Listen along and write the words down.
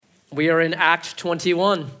We are in Acts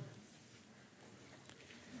 21.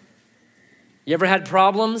 You ever had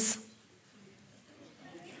problems?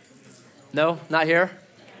 No, not here?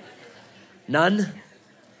 None?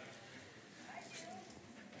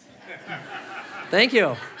 Thank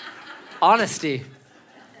you. Honesty.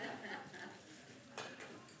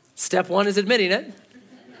 Step one is admitting it.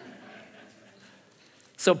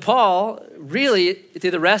 So Paul, really,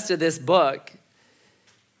 through the rest of this book,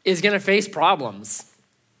 is going to face problems.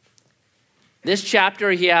 This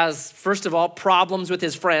chapter, he has, first of all, problems with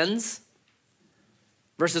his friends,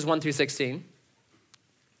 verses 1 through 16.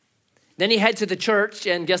 Then he heads to the church,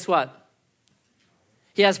 and guess what?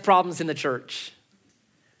 He has problems in the church,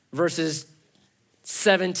 verses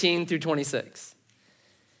 17 through 26.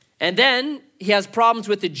 And then he has problems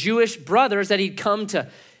with the Jewish brothers that he'd come to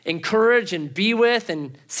encourage and be with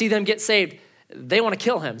and see them get saved. They want to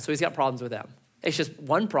kill him, so he's got problems with them. It's just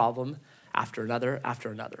one problem after another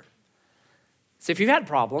after another. So if you've had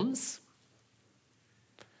problems,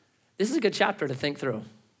 this is a good chapter to think through.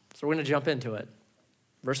 So we're going to jump into it.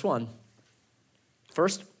 Verse 1.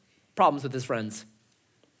 First, problems with his friends.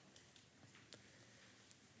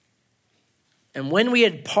 And when we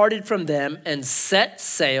had parted from them and set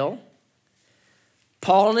sail,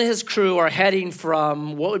 Paul and his crew are heading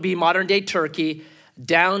from what would be modern-day Turkey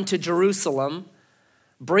down to Jerusalem,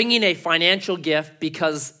 bringing a financial gift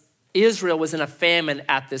because Israel was in a famine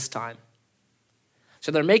at this time.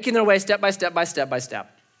 So they're making their way step by step by step by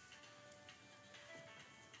step.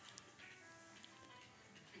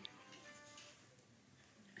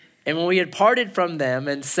 And when we had parted from them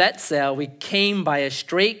and set sail, we came by a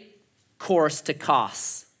straight course to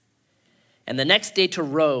Kos, and the next day to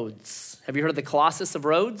Rhodes. Have you heard of the Colossus of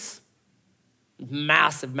Rhodes?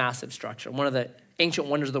 Massive, massive structure. One of the ancient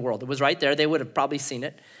wonders of the world. It was right there. They would have probably seen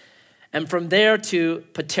it. And from there to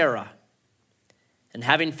Patara. And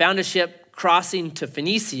having found a ship crossing to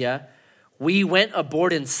Phoenicia, we went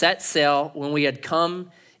aboard and set sail when we had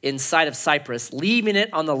come in sight of Cyprus. Leaving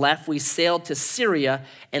it on the left, we sailed to Syria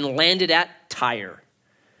and landed at Tyre.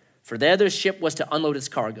 For there the ship was to unload its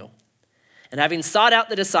cargo. And having sought out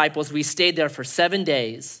the disciples, we stayed there for 7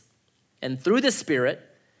 days. And through the Spirit,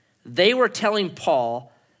 they were telling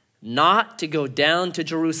Paul not to go down to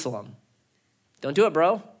Jerusalem. Don't do it,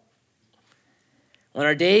 bro. When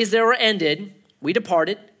our days there were ended, we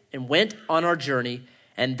departed and went on our journey,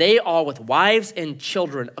 and they all with wives and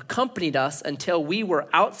children accompanied us until we were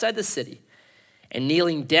outside the city. And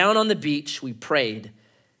kneeling down on the beach, we prayed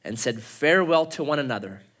and said farewell to one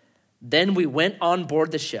another. Then we went on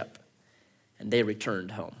board the ship, and they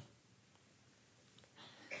returned home.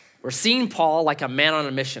 We're seeing Paul like a man on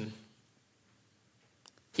a mission.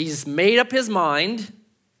 He's made up his mind,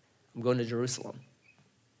 I'm going to Jerusalem.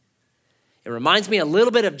 It reminds me a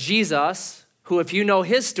little bit of Jesus, who, if you know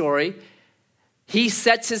his story, he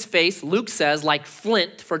sets his face, Luke says, like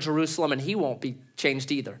flint for Jerusalem, and he won't be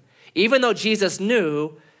changed either. Even though Jesus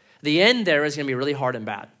knew the end there is going to be really hard and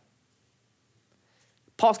bad.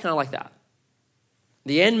 Paul's kind of like that.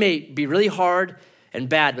 The end may be really hard and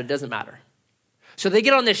bad, but it doesn't matter. So they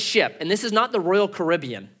get on this ship, and this is not the Royal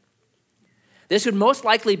Caribbean. This would most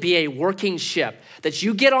likely be a working ship that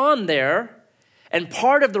you get on there, and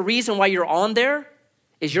part of the reason why you're on there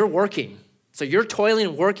is you're working. So you're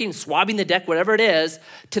toiling, working, swabbing the deck, whatever it is,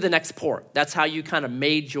 to the next port. That's how you kind of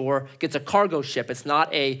made it's a cargo ship. It's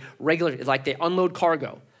not a regular, it's like they unload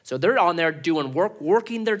cargo. So they're on there doing work,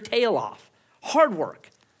 working their tail off. Hard work.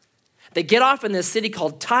 They get off in this city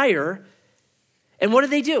called Tyre, and what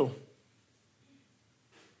do?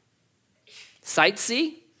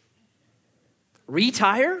 Sightsee?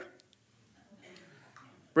 Retire?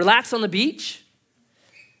 Relax on the beach?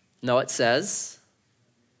 No, it says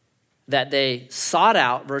that they sought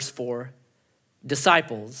out, verse 4,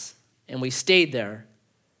 disciples, and we stayed there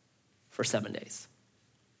for 7 days.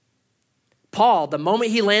 Paul, the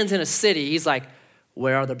moment he lands in a city, he's like,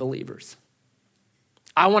 where are the believers?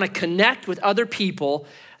 I want to connect with other people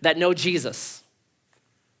that know Jesus.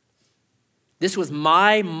 This was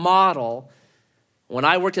my model when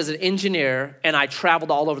I worked as an engineer and I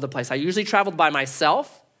traveled all over the place. I usually traveled by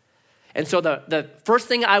myself. And so the first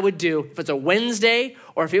thing I would do, if it's a Wednesday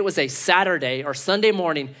or if it was a Saturday or Sunday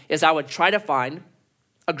morning, is I would try to find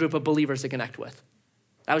a group of believers to connect with.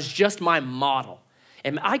 That was just my model.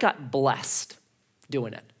 And I got blessed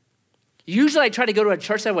doing it. Usually I try to go to a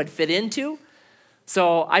church that I would fit into.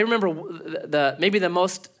 So I remember maybe the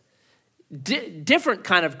most different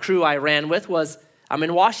kind of crew I ran with was, I'm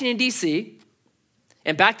in Washington, D.C.,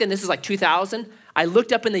 and back then, this is like 2000, I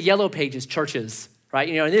looked up in the yellow pages, churches. right?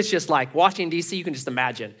 And it's just like Washington, D.C., you can just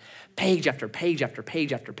imagine page after page after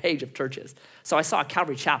page after page of churches. So I saw a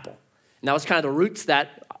Calvary Chapel, and that was kind of the roots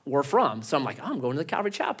that we're from. So I'm like, I'm going to the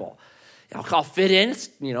Calvary Chapel. I'll fit in,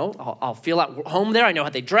 I'll feel at home there. I know how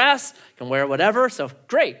they dress, can wear whatever, so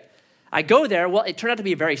great. I go there. Well, it turned out to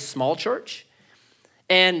be a very small church,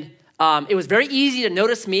 and it was very easy to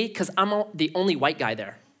notice me because I'm the only white guy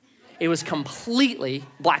there. It was completely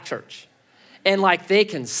black church. And like they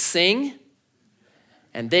can sing,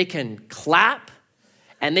 and they can clap,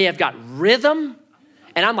 and they have got rhythm,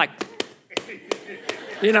 and I'm like,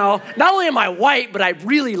 not only am I white, but I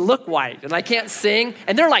really look white, and I can't sing,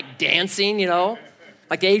 and they're like dancing,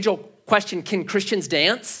 like the age-old question, can Christians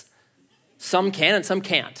dance? Some can and some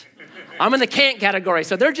can't. I'm in the can't category,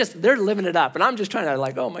 so they're living it up, and I'm just trying to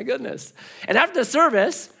like, oh my goodness. And after the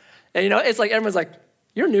service, and it's like everyone's like,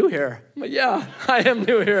 you're new here. I'm like, yeah, I am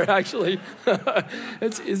new here, actually.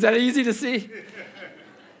 Is that easy to see?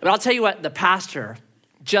 But I'll tell you what, the pastor,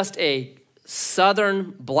 just a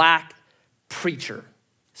Southern black preacher,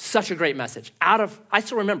 such a great message. I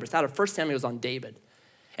still remember, it's out of 1 Samuel, it was on David.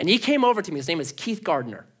 And he came over to me, his name is Keith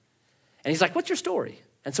Gardner. And he's like, what's your story?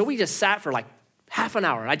 And so we just sat for like half an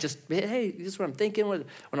hour. And I just, hey, this is what I'm thinking, what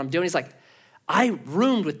I'm doing. He's like, I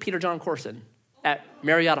roomed with Peter John Corson at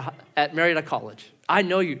Marietta College. I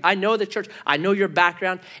know you. I know the church. I know your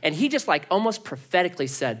background. And he just like almost prophetically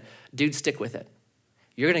said, dude, stick with it.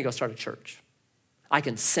 You're going to go start a church. I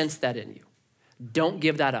can sense that in you. Don't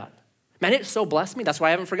give that up. Man, it so blessed me. That's why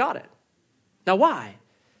I haven't forgot it. Now, why?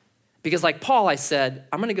 Because like Paul, I said,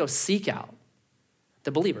 I'm going to go seek out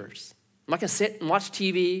the believers. I'm not going to sit and watch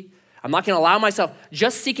TV. I'm not going to allow myself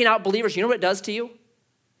just seeking out believers. You know what it does to you?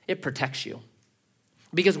 It protects you.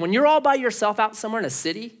 Because when you're all by yourself out somewhere in a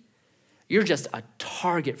city, you're just a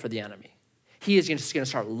target for the enemy. He is just going to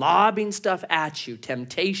start lobbing stuff at you,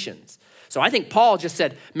 temptations. So I think Paul just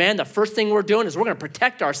said, man, the first thing we're doing is we're going to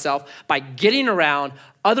protect ourselves by getting around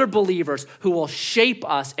other believers who will shape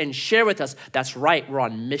us and share with us. That's right, we're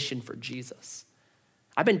on mission for Jesus.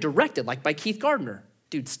 I've been directed, like by Keith Gardner.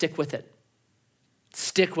 Dude, stick with it.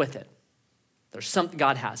 Stick with it. There's something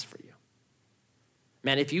God has for you.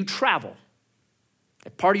 Man, if you travel,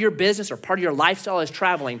 if part of your business or part of your lifestyle is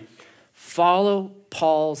traveling, follow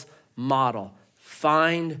Paul's model.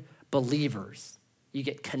 Find believers. You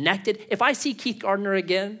get connected. If I see Keith Gardner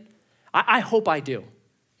again, I hope I do.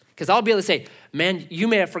 Because I'll be able to say, man, you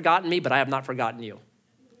may have forgotten me, but I have not forgotten you.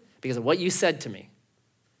 Because of what you said to me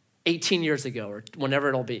 18 years ago or whenever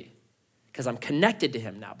it'll be. Because I'm connected to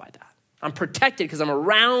him now by that. I'm protected because I'm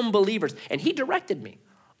around believers. And he directed me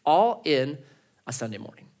all in a Sunday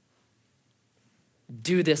morning.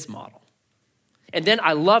 Do this model. And then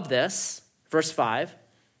I love this, verse 5.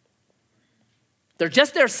 They're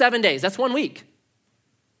just there 7 days. That's 1 week.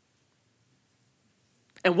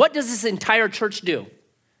 And what does this entire church do?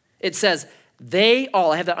 It says, they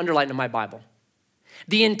all, I have that underlined in my Bible.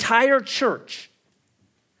 The entire church,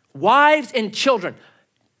 wives and children.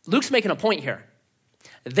 Luke's making a point here.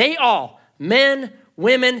 They all, men,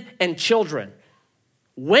 women, and children,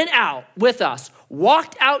 went out with us,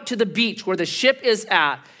 walked out to the beach where the ship is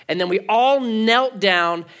at, and then we all knelt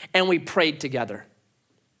down and we prayed together.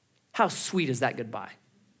 How sweet is that goodbye?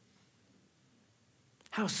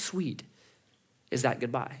 How sweet is that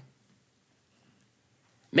goodbye?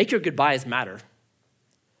 Make your goodbyes matter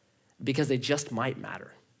because they just might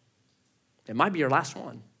matter. It might be your last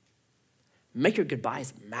one. Make your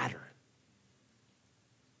goodbyes matter.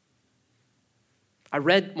 I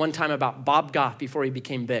read one time about Bob Goff before he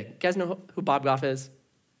became big. You guys know who Bob Goff is?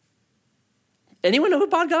 Anyone know who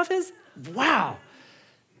Bob Goff is? Wow.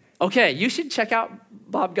 Okay, you should check out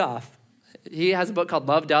Bob Goff. He has a book called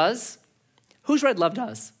Love Does. Who's read Love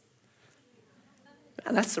Does?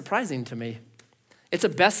 Man, that's surprising to me. It's a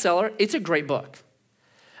bestseller. It's a great book.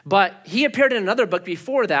 But he appeared in another book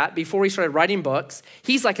before that, before he started writing books.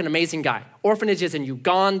 He's like an amazing guy. Orphanages in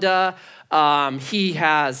Uganda.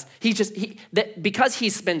 Because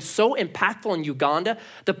he's been so impactful in Uganda,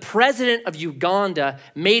 the president of Uganda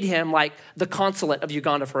made him like the consulate of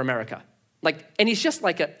Uganda for America. And he's just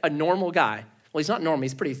like a normal guy. Well, he's not normal.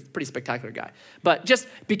 He's a pretty spectacular guy. But just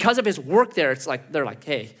because of his work there, it's like, they're like,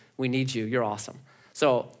 hey, we need you. You're awesome.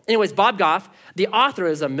 So anyways, Bob Goff, the author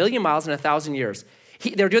is A Million Miles in 1,000 Years.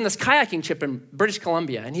 They're doing this kayaking trip in British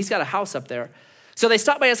Columbia, and he's got a house up there. So they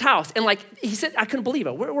stopped by his house, and he said, I couldn't believe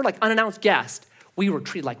it. We're like unannounced guests. We were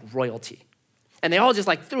treated like royalty. And they all just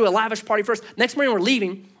threw a lavish party first. Next morning we're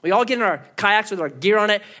leaving. We all get in our kayaks with our gear on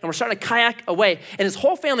it, and we're starting to kayak away. And his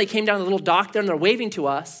whole family came down to the little dock there, and they're waving to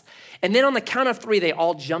us. And then on the count of 3, they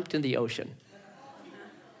all jumped in the ocean.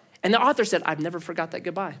 And the author said, I've never forgot that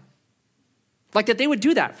goodbye. Like that they would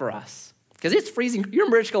do that for us. Because it's freezing. You're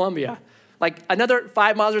in British Columbia. Like another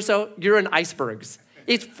 5 miles or so, you're in icebergs.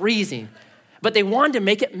 It's freezing. But they wanted to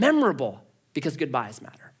make it memorable because goodbyes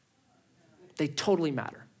matter. They totally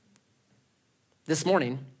matter. This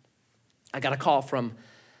morning, I got a call from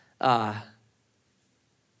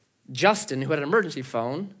Justin, who had an emergency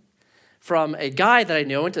phone, from a guy that I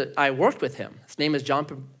know. I worked with him. His name is John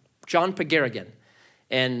Pagarigan.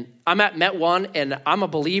 And I'm at Met One, and I'm a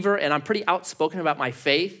believer, and I'm pretty outspoken about my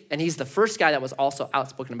faith. And he's the first guy that was also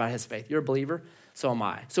outspoken about his faith. You're a believer? So am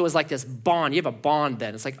I. So it was like this bond. You have a bond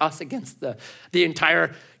then. It's like us against the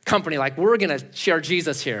entire company. Like, we're going to share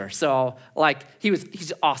Jesus here. So, like,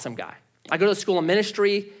 he's an awesome guy. I go to the school of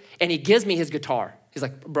ministry, and he gives me his guitar. He's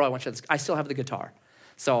like, bro, I want you to, I still have the guitar.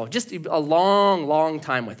 So just a long, long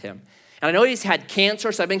time with him. And I know he's had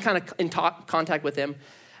cancer, so I've been kind of in contact with him.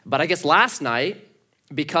 But I guess last night,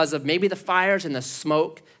 because of maybe the fires and the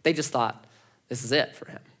smoke, they just thought, this is it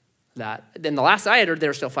for him. Then the last I had heard, they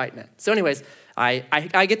were still fighting it. So anyways,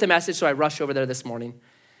 I get the message, so I rush over there this morning.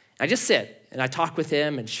 I just sit, and I talk with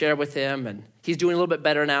him and share with him, and he's doing a little bit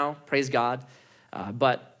better now, praise God.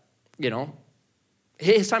 But,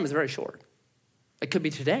 his time is very short. It could be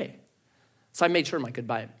today. So I made sure my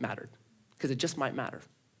goodbye mattered, because it just might matter.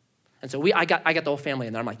 And so I got the whole family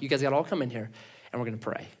in there. I'm like, you guys got to all come in here, and we're going to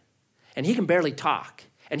pray. And he can barely talk.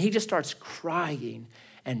 And he just starts crying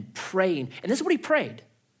and praying. And this is what he prayed.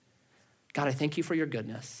 God, I thank you for your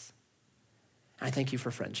goodness. And I thank you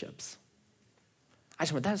for friendships. I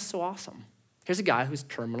just went, that is so awesome. Here's a guy who's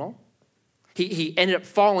terminal. He ended up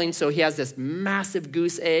falling, so he has this massive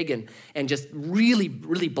goose egg and just really,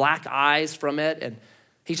 really black eyes from it. And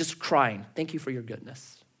he's just crying. Thank you for your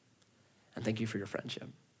goodness. And thank you for your friendship.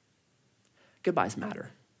 Goodbyes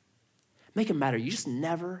matter. Make them matter. You just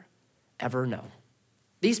never ever know.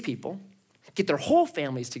 These people get their whole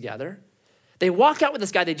families together. They walk out with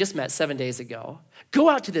this guy they just met 7 days ago, go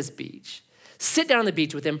out to this beach, sit down on the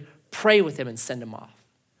beach with him, pray with him, and send him off.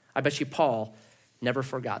 I bet you Paul never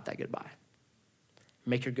forgot that goodbye.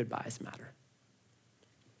 Make your goodbyes matter.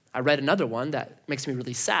 I read another one that makes me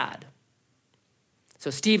really sad.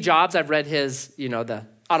 So Steve Jobs, I've read his, the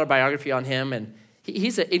autobiography on him, and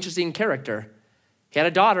he's an interesting character. He had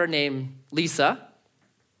a daughter named Lisa,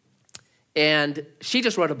 and she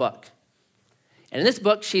just wrote a book. And in this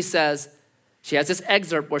book, she has this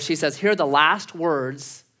excerpt where she says, here are the last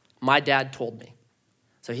words my dad told me.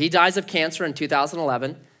 So he dies of cancer in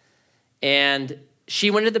 2011, and she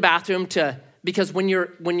went to the bathroom because when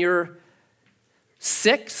you're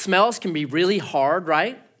sick, smells can be really hard,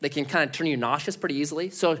 right? They can kind of turn you nauseous pretty easily.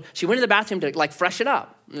 So she went to the bathroom to freshen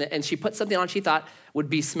up, and she put something on she thought would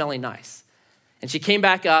be smelling nice. And she came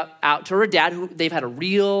back out to her dad, who they've had a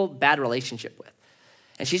real bad relationship with.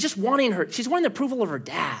 And she's wanting the approval of her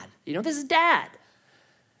dad. This is dad.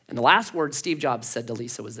 And the last word Steve Jobs said to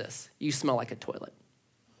Lisa was this: you smell like a toilet.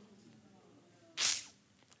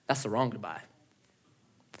 That's the wrong goodbye.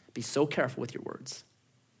 Be so careful with your words.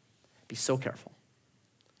 Be so careful.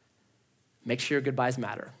 Make sure your goodbyes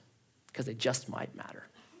matter, because they just might matter.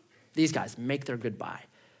 These guys make their goodbye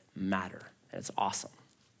matter, and it's awesome.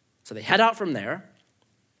 So they head out from there,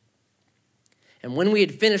 and when we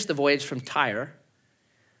had finished the voyage from Tyre,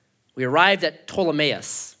 we arrived at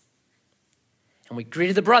Ptolemais, and we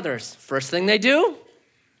greeted the brothers. First thing they do,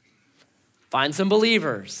 find some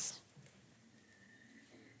believers,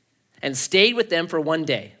 and stayed with them for 1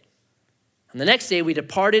 day. And the next day we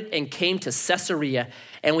departed and came to Caesarea,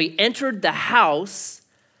 and we entered the house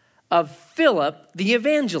of Philip the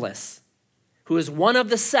evangelist, who is one of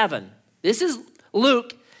the 7. This is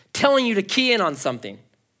Luke telling you to key in on something,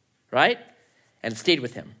 right? And stayed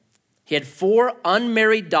with him. He had 4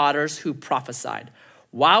 unmarried daughters who prophesied.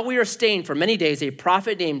 While we were staying for many days, a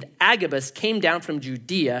prophet named Agabus came down from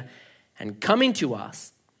Judea, and coming to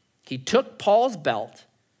us, he took Paul's belt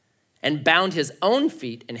and bound his own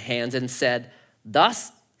feet and hands and said,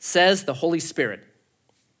 thus says the Holy Spirit,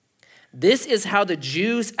 this is how the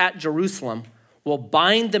Jews at Jerusalem will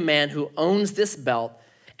bind the man who owns this belt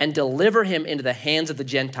and deliver him into the hands of the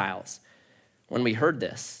Gentiles. When we heard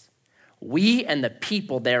this, we and the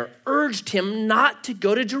people there urged him not to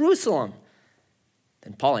go to Jerusalem.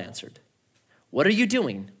 Then Paul answered, what are you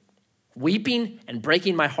doing, weeping and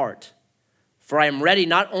breaking my heart? For I am ready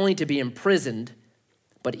not only to be imprisoned,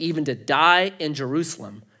 but even to die in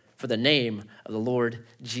Jerusalem for the name of the Lord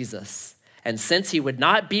Jesus. And since he would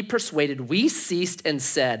not be persuaded, we ceased and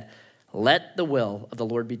said, let the will of the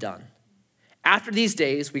Lord be done. After these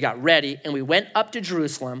days, we got ready and we went up to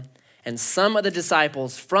Jerusalem, and some of the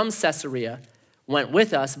disciples from Caesarea went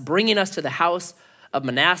with us, bringing us to the house of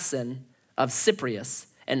Manasseh of Cyprus,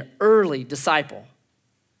 an early disciple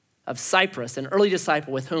of Cyprus, an early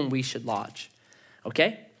disciple with whom we should lodge.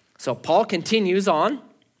 Okay? So Paul continues on,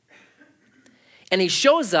 and he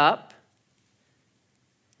shows up,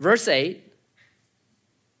 verse 8,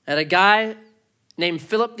 at a guy named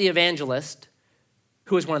Philip the evangelist,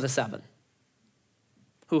 who is one of the seven,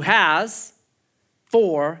 who has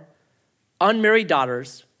 4 unmarried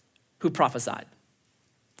daughters who prophesied.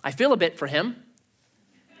 I feel a bit for him,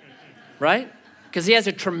 right? Because he has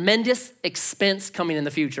a tremendous expense coming in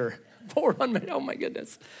the future. 4 unmarried, oh my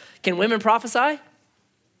goodness. Can women prophesy?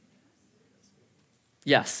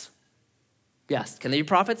 Yes. Yes. Can they be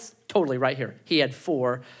prophets? Totally, right here. He had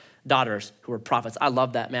 4 daughters who were prophets. I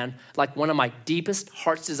love that, man. Like, one of my deepest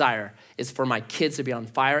heart's desire is for my kids to be on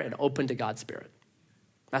fire and open to God's Spirit.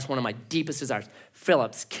 That's one of my deepest desires.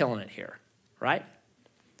 Philip's killing it here, right?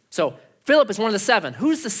 So Philip is one of the 7.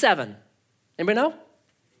 Who's the 7? Anybody know?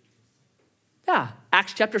 Yeah,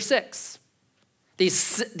 Acts chapter 6.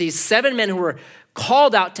 These 7 men who were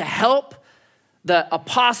called out to help the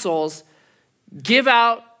apostles give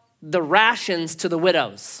out the rations to the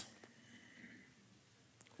widows.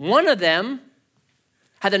 One of them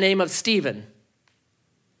had the name of Stephen.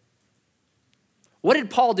 What did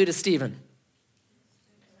Paul do to Stephen?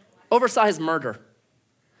 Oversaw his murder.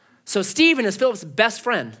 So Stephen is Philip's best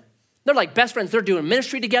friend. They're like best friends. They're doing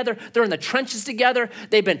ministry together. They're in the trenches together.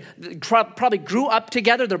 They've been probably grew up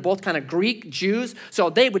together. They're both kind of Greek Jews. So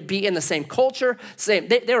they would be in the same culture.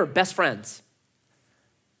 They were best friends.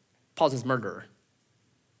 Paul's his murderer.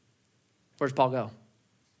 Where's Paul go?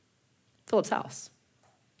 Philip's house.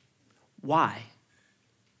 Why?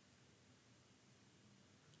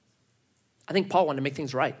 I think Paul wanted to make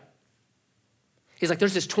things right. He's like,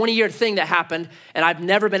 there's this 20-year thing that happened, and I've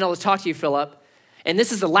never been able to talk to you, Philip. And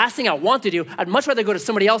this is the last thing I want to do. I'd much rather go to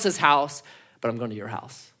somebody else's house, but I'm going to your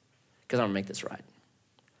house because I'm going to make this right.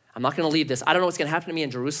 I'm not going to leave this. I don't know what's going to happen to me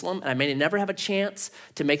in Jerusalem, and I may never have a chance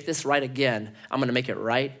to make this right again. I'm going to make it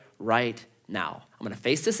right now. I'm going to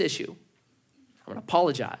face this issue. I'm going to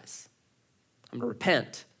apologize. I'm going to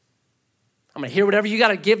repent. I'm going to hear whatever you got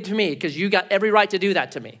to give to me because you got every right to do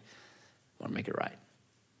that to me. I want to make it right.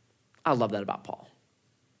 I love that about Paul.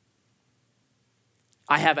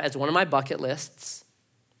 I have as one of my bucket lists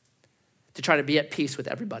to try to be at peace with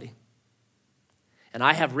everybody. And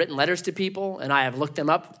I have written letters to people, and I have looked them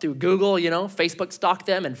up through Google, Facebook stalked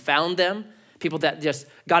them and found them. People that just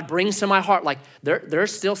God brings to my heart, like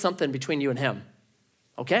there's still something between you and him.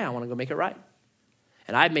 Okay, I want to go make it right.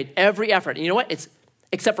 And I've made every effort. And you know what? It's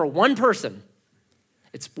except for one person,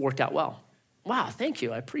 it's worked out well. Wow, thank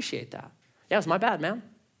you. I appreciate that. Yeah, it's my bad, man.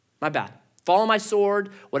 My bad. Follow my sword,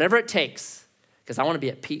 whatever it takes, because I want to be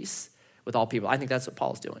at peace with all people. I think that's what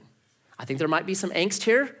Paul's doing. I think there might be some angst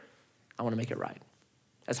here. I want to make it right.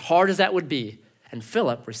 As hard as that would be. And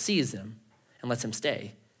Philip receives him and lets him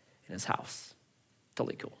stay in his house.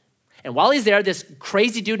 Totally cool. And while he's there, this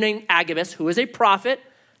crazy dude named Agabus, who is a prophet,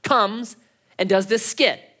 comes and does this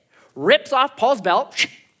skit. Rips off Paul's belt.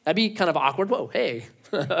 That'd be kind of awkward. Whoa, hey.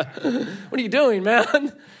 What are you doing,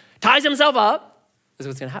 man? Ties himself up. This is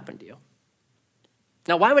what's going to happen to you.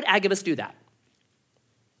 Now, why would Agabus do that?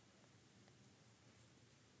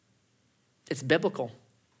 It's biblical.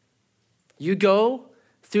 You go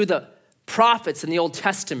through the prophets in the Old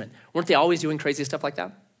Testament. Weren't they always doing crazy stuff like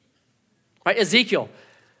that? Right? Ezekiel,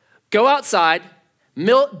 go outside,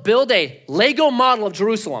 build a Lego model of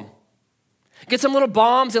Jerusalem. Get some little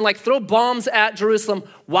bombs and throw bombs at Jerusalem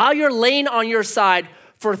while you're laying on your side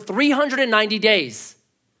for 390 days.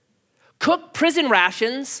 Cook prison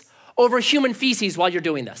rations over human feces while you're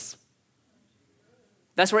doing this.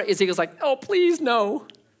 That's where Ezekiel's like, oh, please, no.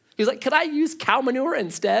 He's like, could I use cow manure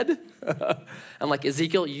instead? I'm like,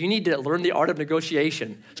 Ezekiel, you need to learn the art of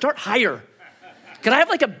negotiation. Start higher. Could I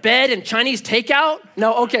have a bed and Chinese takeout?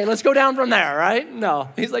 No, okay, let's go down from there, right? No.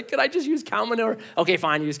 He's like, could I just use cow manure? Okay,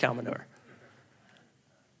 fine, use cow manure.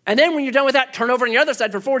 And then when you're done with that, turn over on your other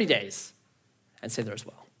side for 40 days and stay there as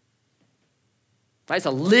well. Right? It's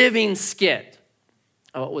a living skit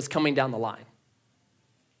of what was coming down the line.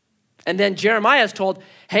 And then Jeremiah is told,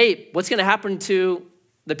 hey, what's going to happen to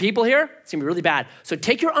the people here? It's going to be really bad. So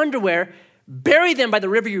take your underwear, bury them by the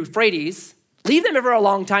river Euphrates, leave them there for a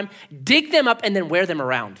long time, dig them up, and then wear them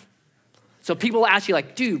around. So people will ask you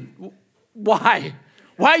dude, why?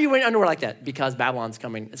 Why are you wearing underwear like that? Because Babylon's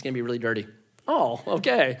coming. It's going to be really dirty. Oh,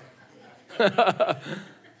 okay.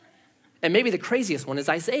 And maybe the craziest one is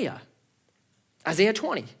Isaiah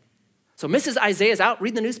 20. So Mrs. Isaiah's out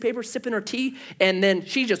reading the newspaper, sipping her tea, and then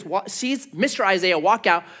she just sees Mr. Isaiah walk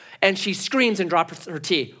out, and she screams and drops her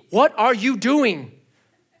tea. What are you doing?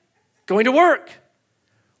 Going to work.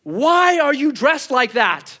 Why are you dressed like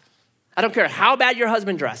that? I don't care how bad your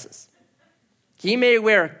husband dresses. He may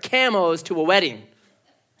wear camos to a wedding.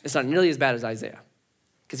 It's not nearly as bad as Isaiah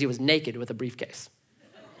because he was naked with a briefcase.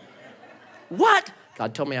 What?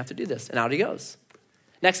 God told me I have to do this. And out he goes.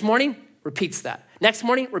 Next morning, repeats that. Next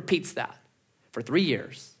morning, repeats that. For 3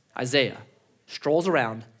 years, Isaiah strolls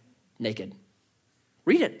around naked.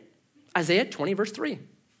 Read it. Isaiah 20, verse 3.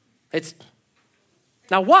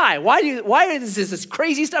 Now why? Why does this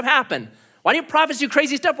crazy stuff happen? Why do prophets do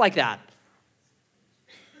crazy stuff like that?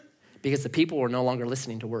 Because the people were no longer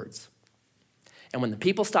listening to words. And when the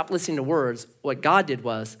people stopped listening to words, what God did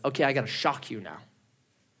was, okay, I got to shock you now.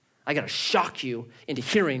 I got to shock you into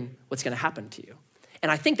hearing what's going to happen to you.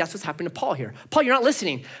 And I think that's what's happening to Paul here. Paul, you're not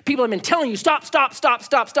listening. People have been telling you, stop.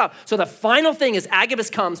 So the final thing is Agabus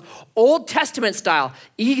comes, Old Testament style,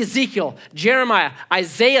 Ezekiel, Jeremiah,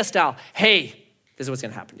 Isaiah style. Hey, this is what's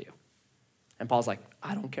going to happen to you. And Paul's like,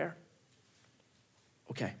 I don't care.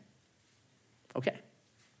 Okay.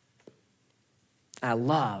 I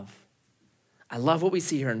love what we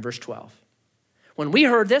see here in verse 12. When we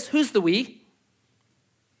heard this, who's the we?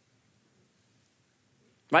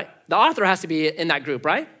 Right? The author has to be in that group,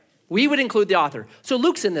 right? We would include the author. So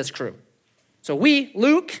Luke's in this crew. So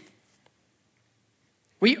Luke,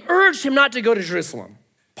 we urged him not to go to Jerusalem.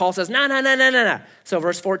 Paul says, no. So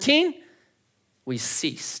verse 14, we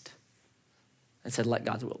ceased and said, let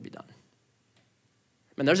God's will be done.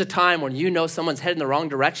 And there's a time when you know someone's heading the wrong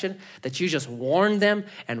direction that you just warn them.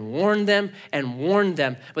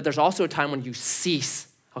 But there's also a time when you cease.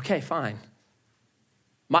 Okay, fine.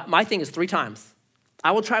 My thing is 3 times.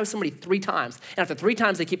 I will try with somebody 3 times. And after 3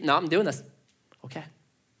 times, they keep, no, I'm doing this. Okay.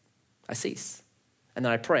 I cease. And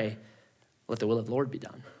then I pray, let the will of the Lord be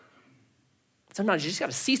done. Sometimes you just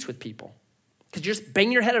got to cease with people because you're just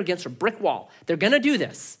banging your head against a brick wall. They're going to do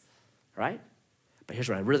this, right? But here's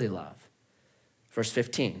what I really love. Verse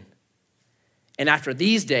 15. And after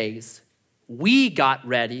these days, we got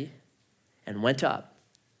ready and went up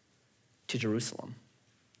to Jerusalem.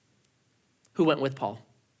 Who went with Paul?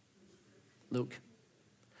 Luke.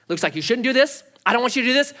 Luke's like, you shouldn't do this. I don't want you to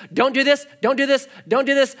do this. Don't do this. Don't do this. Don't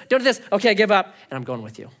do this. Don't do this. Okay, I give up, and I'm going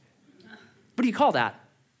with you. What do you call that?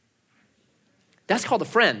 That's called a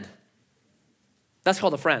friend. That's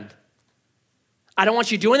called a friend. I don't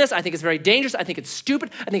want you doing this. I think it's very dangerous. I think it's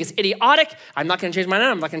stupid. I think it's idiotic. I'm not going to change my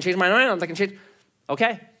mind. I'm not going to change my mind. I'm not going to change.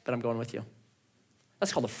 Okay, but I'm going with you.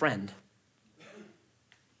 That's called a friend.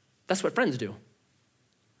 That's what friends do.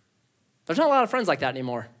 There's not a lot of friends like that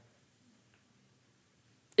anymore.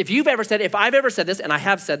 If I've ever said this, and I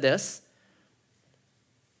have said this,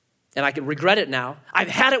 and I can regret it now, I've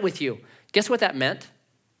had it with you. Guess what that meant?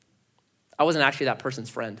 I wasn't actually that person's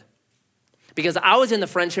friend. Because I was in the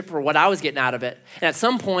friendship for what I was getting out of it. And at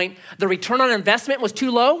some point, the return on investment was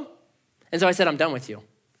too low. And so I said, I'm done with you.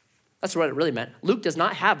 That's what it really meant. Luke does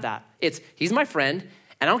not have that. He's my friend,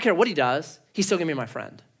 and I don't care what he does, he's still going to be my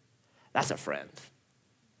friend. That's a friend.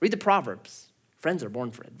 Read the Proverbs. Friends are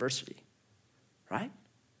born for adversity, right?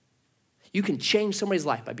 You can change somebody's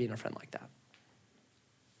life by being a friend like that.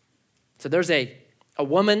 So there's a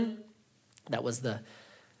woman that was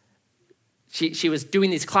she was doing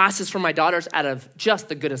these classes for my daughters out of just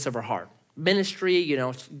the goodness of her heart. Ministry,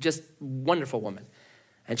 just wonderful woman.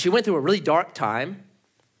 And she went through a really dark time,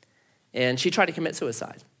 and she tried to commit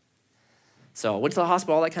suicide. So I went to the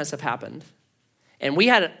hospital, all that kind of stuff happened. And we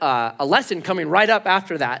had a lesson coming right up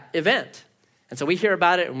after that event. And so we hear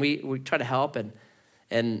about it, and we try to help,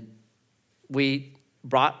 and we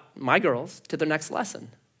brought my girls to their next lesson.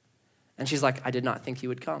 And she's like, I did not think you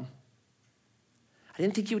would come. I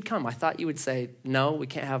didn't think you would come. I thought you would say, no, we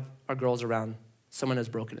can't have our girls around someone as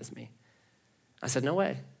broken as me. I said, no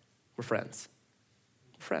way. We're friends.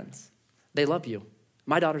 We're friends. They love you.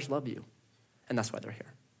 My daughters love you. And that's why they're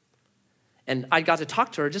here. And I got to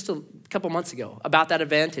talk to her just a couple months ago about that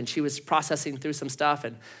event, and she was processing through some stuff,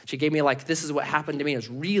 and she gave me this is what happened to me.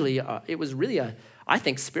 It was really I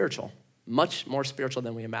think, spiritual. Much more spiritual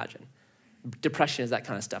than we imagine. Depression is that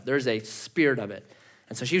kind of stuff. There's a spirit of it.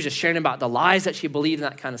 And so she was just sharing about the lies that she believed in,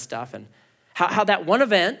 that kind of stuff, and how that one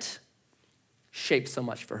event shaped so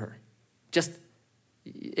much for her. Just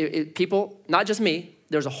people, not just me,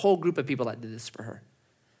 there's a whole group of people that did this for her.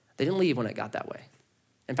 They didn't leave when it got that way.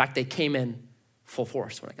 In fact, they came in full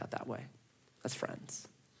force when it got that way. That's friends.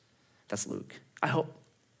 That's Luke. I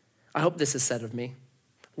hope this is said of me.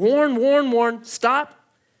 Warn, stop.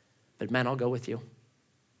 But man, I'll go with you.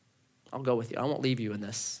 I'll go with you. I won't leave you in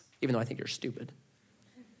this, even though I think you're stupid.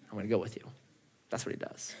 I'm going to go with you. That's what he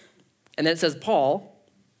does. And then it says, Paul,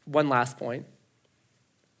 one last point.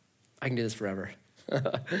 I can do this forever.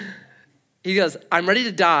 He goes, I'm ready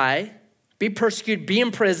to die, be persecuted, be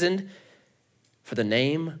imprisoned for the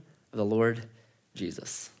name of the Lord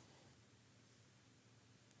Jesus.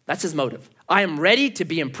 That's his motive. I am ready to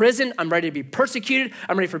be imprisoned. I'm ready to be persecuted.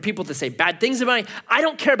 I'm ready for people to say bad things about me. I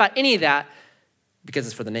don't care about any of that because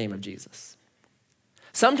it's for the name of Jesus.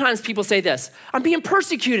 Sometimes people say this, I'm being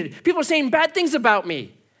persecuted. People are saying bad things about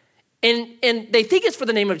me. And they think it's for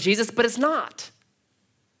the name of Jesus, but it's not.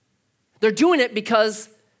 They're doing it because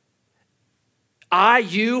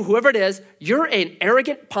you, whoever it is, you're an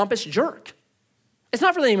arrogant, pompous jerk. It's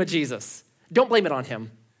not for the name of Jesus. Don't blame it on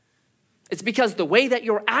him. It's because the way that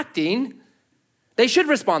you're acting, they should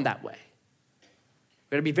respond that way.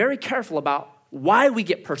 We're going to be very careful about why we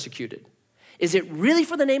get persecuted. Is it really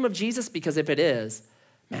for the name of Jesus? Because if it is,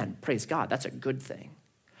 man, praise God, that's a good thing.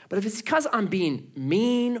 But if it's because I'm being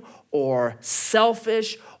mean or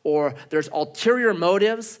selfish or there's ulterior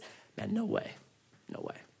motives, man, no way, no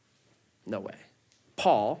way, no way.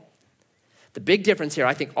 Paul, the big difference here,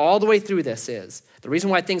 I think all the way through this is, the reason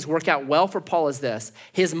why things work out well for Paul is this.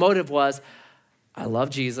 His motive was, I love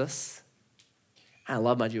Jesus, and I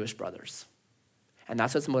love my Jewish brothers. And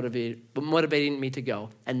that's what's motivating me to go,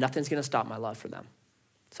 and nothing's gonna stop my love for them.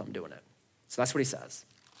 So I'm doing it. So that's what he says.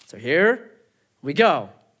 So here we go.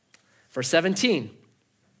 Verse 17.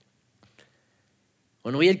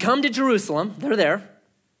 When we had come to Jerusalem, they're there,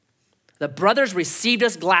 the brothers received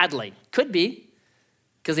us gladly. Could be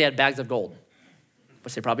because they had bags of gold,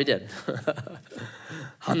 which they probably did.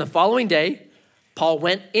 On the following day, Paul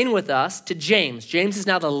went in with us to James. James is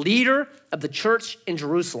now the leader of the church in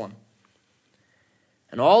Jerusalem.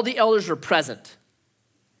 And all the elders were present.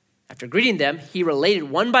 After greeting them, he related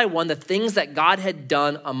one by one the things that God had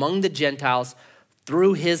done among the Gentiles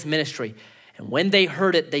through his ministry. And when they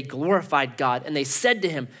heard it, they glorified God. And they said to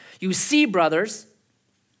him, you see, brothers,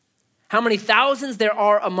 how many thousands there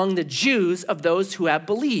are among the Jews of those who have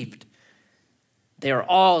believed. They are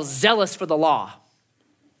all zealous for the law.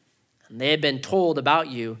 And they have been told about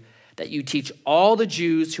you that you teach all the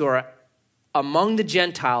Jews who are among the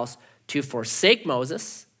Gentiles to forsake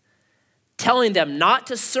Moses, telling them not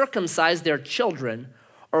to circumcise their children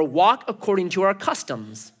or walk according to our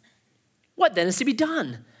customs. What then is to be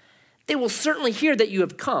done? They will certainly hear that you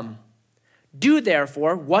have come. Do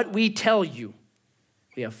therefore what we tell you.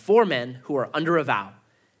 We have 4 men who are under a vow.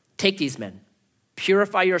 Take these men,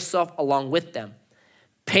 purify yourself along with them,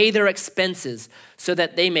 pay their expenses so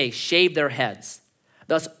that they may shave their heads.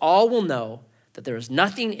 Thus all will know that there is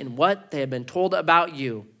nothing in what they have been told about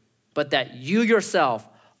you, but that you yourself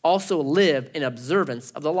also live in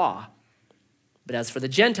observance of the law. But as for the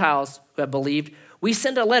Gentiles who have believed, we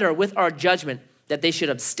send a letter with our judgment that they should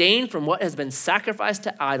abstain from what has been sacrificed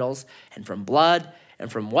to idols and from blood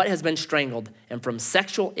and from what has been strangled and from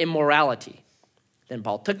sexual immorality. Then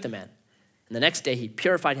Paul took the men. And the next day he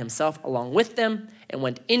purified himself along with them and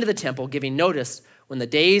went into the temple, giving notice when the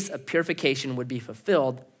days of purification would be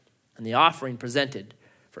fulfilled and the offering presented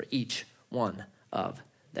for each one of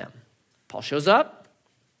them. Paul shows up.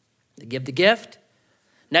 They give the gift.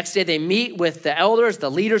 Next day they meet with the elders, the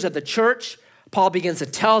leaders of the church. Paul begins to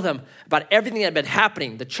tell them about everything that had been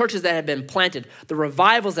happening, the churches that had been planted, the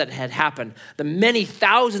revivals that had happened, the many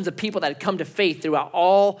thousands of people that had come to faith throughout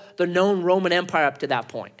all the known Roman Empire up to that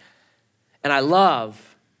point. And I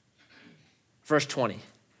love verse 20. And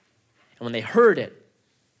when they heard it,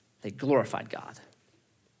 they glorified God.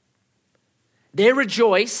 They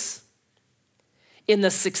rejoice in the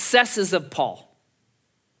successes of Paul.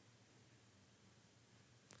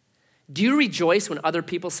 Do you rejoice when other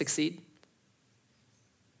people succeed?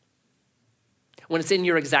 When it's in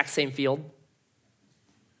your exact same field?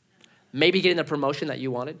 Maybe getting the promotion that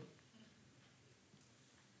you wanted?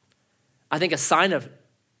 I think a sign of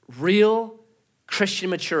real Christian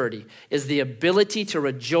maturity is the ability to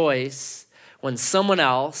rejoice when someone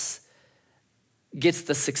else gets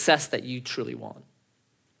the success that you truly want.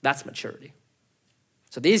 That's maturity.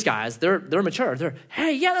 So these guys, they're mature. They're,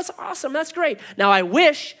 hey, yeah, that's awesome. That's great. Now I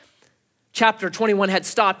wish chapter 21 had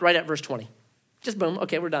stopped right at verse 20. Just boom,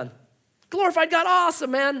 okay, we're done. Glorified God,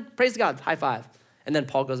 awesome, man. Praise God, high five. And then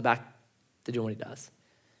Paul goes back to doing what he does.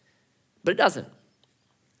 But it doesn't.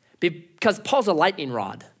 Because Paul's a lightning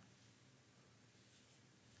rod.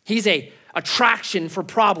 He's a attraction for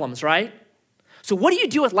problems, right? So what do you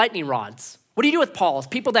do with lightning rods? What do you do with Pauls?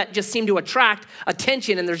 People that just seem to attract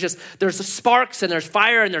attention and there's sparks and there's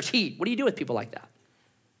fire and there's heat. What do you do with people like that?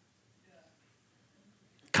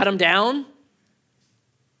 Cut them down?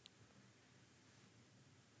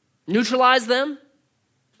 Neutralize them?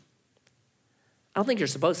 I don't think you're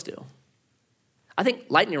supposed to. I think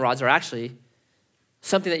lightning rods are actually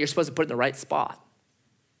something that you're supposed to put in the right spot.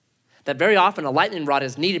 that very often a lightning rod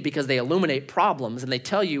is needed because they illuminate problems and they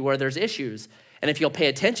tell you where there's issues. And if you'll pay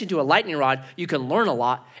attention to a lightning rod, you can learn a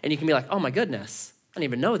lot and you can be like, oh my goodness, I didn't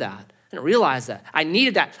even know that. I didn't realize that. I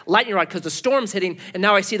needed that lightning rod because the storm's hitting and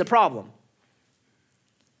now I see the problem.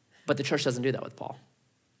 But the church doesn't do that with Paul.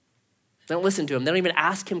 They don't listen to him. They don't even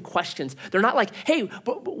ask him questions. They're not like, hey,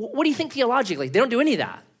 what do you think theologically? They don't do any of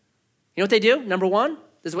that. You know what they do? Number one,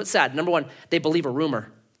 this is what's sad. Number one, they believe a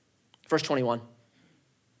rumor. Verse 21.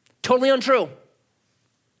 Totally untrue.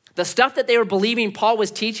 The stuff that they were believing Paul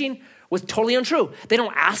was teaching was totally untrue. They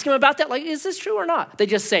don't ask him about that, like, is this true or not? They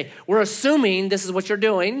just say, we're assuming this is what you're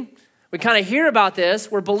doing. We kind of hear about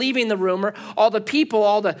this. We're believing the rumor. All the people,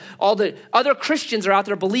 all the other Christians are out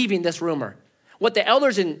there believing this rumor. What the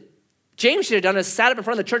elders in James should have done is sat up in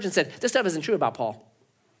front of the church and said, this stuff isn't true about Paul.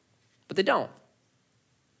 But they don't.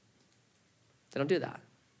 They don't do that.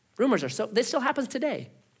 Rumors this still happens today.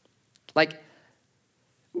 Like,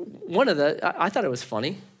 I thought it was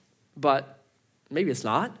funny, but maybe it's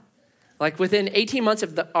not. Like within 18 months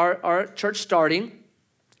of our church starting,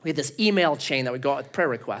 we had this email chain that would go out with prayer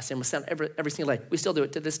requests and was sent every single day. We still do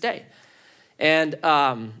it to this day. And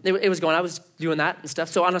it was going, I was doing that and stuff.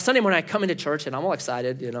 So on a Sunday morning, I come into church and I'm all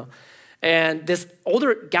excited, you know. And this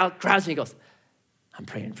older gal grabs me and goes, I'm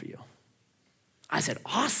praying for you. I said,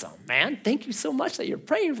 awesome, man. Thank you so much that you're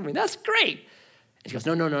praying for me. That's great. And she goes,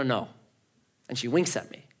 no. And she winks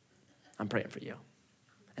at me. I'm praying for you.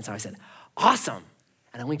 And so I said, awesome.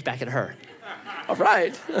 And I winked back at her. All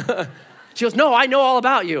right. She goes, no, I know all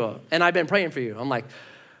about you. And I've been praying for you. I'm like,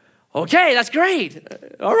 okay, that's great.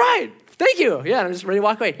 All right. Thank you. Yeah, I'm just ready to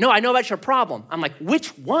walk away. No, I know about your problem. I'm like,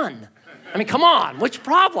 which one? I mean, come on, which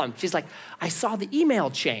problem? She's like, I saw the email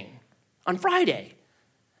chain on Friday.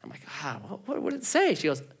 I'm like, what did it say? She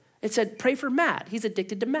goes, it said, pray for Matt. He's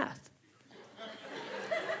addicted to meth.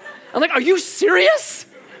 I'm like, are you serious?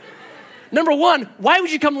 Number one, why would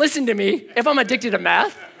you come listen to me if I'm addicted to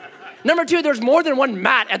meth? Number two, there's more than one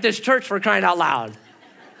Matt at this church for crying out loud.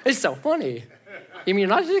 It's so funny. You mean you're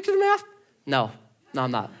not addicted to meth? No,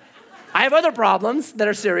 I'm not. I have other problems that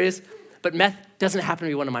are serious, but meth doesn't happen to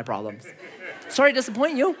be one of my problems. Sorry to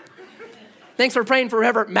disappoint you. Thanks for praying for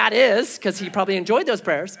whoever Matt is, because he probably enjoyed those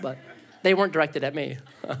prayers, but they weren't directed at me.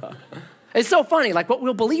 It's so funny, like what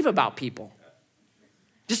we'll believe about people.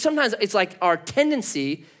 Just sometimes it's like our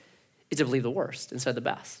tendency is to believe the worst instead of the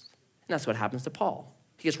best. And that's what happens to Paul.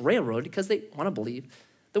 He gets railroaded because they want to believe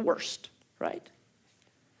the worst, right?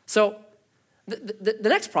 So the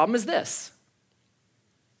next problem is this.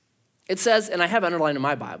 It says, and I have underlined in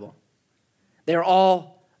my Bible, they're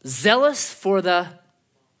all zealous for the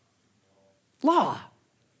law.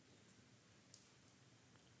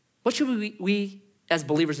 What should we as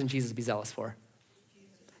believers in Jesus be zealous for?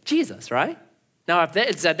 Jesus, right? Now, if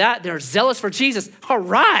it said that, they're zealous for Jesus. All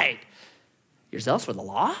right. You're zealous for the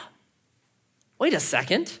law? Wait a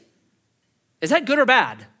second. Is that good or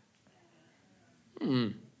bad?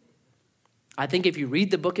 I think if you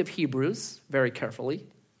read the book of Hebrews very carefully,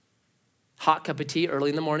 hot cup of tea early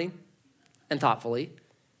in the morning, and thoughtfully,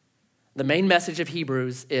 the main message of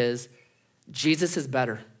Hebrews is Jesus is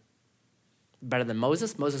better. Better than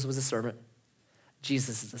Moses. Moses was a servant.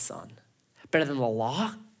 Jesus is the Son. Better than the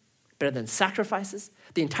law. Better than sacrifices.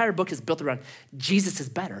 The entire book is built around Jesus is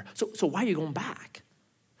better. So why are you going back?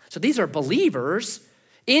 So these are believers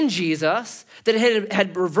in Jesus that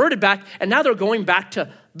had reverted back, and now they're going back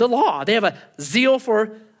to the law. They have a zeal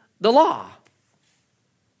for the law.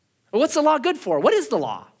 What's the law good for? What is the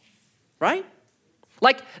law? Right?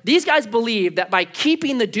 Like these guys believe that by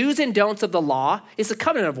keeping the do's and don'ts of the law, it's a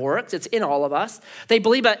covenant of works, it's in all of us. They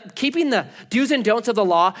believe that keeping the do's and don'ts of the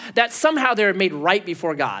law, that somehow they're made right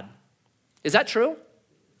before God. Is that true?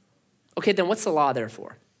 Okay, then what's the law there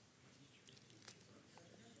for?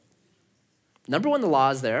 Number one, the law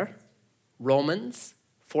is there, Romans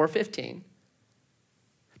 4:15,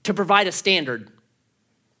 to provide a standard.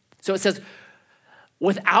 So it says,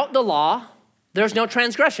 without the law, there's no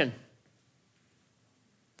transgression.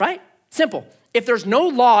 Right? Simple. If there's no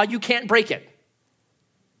law, you can't break it.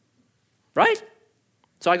 Right?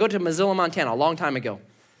 So I go to Missoula, Montana a long time ago.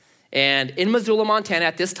 And in Missoula, Montana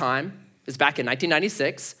at this time, it was back in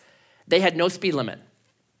 1996, they had no speed limit.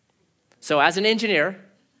 So as an engineer,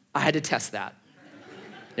 I had to test that.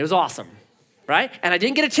 It was awesome, right? And I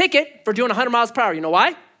didn't get a ticket for doing 100 miles per hour. You know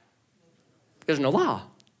why? There's no law.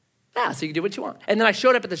 Yeah, so you can do what you want. And then I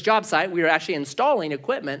showed up at this job site. We were actually installing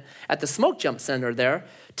equipment at the smoke jump center there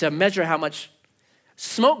to measure how much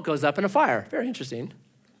smoke goes up in a fire. Very interesting.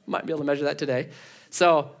 Might be able to measure that today.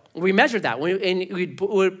 So We measured that. We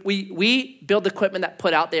build equipment that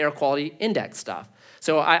put out the air quality index stuff.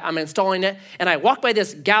 So I'm installing it, and I walk by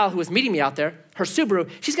this gal who was meeting me out there, her Subaru.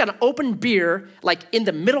 She's got an open beer, like in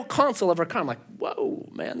the middle console of her car. I'm like, whoa,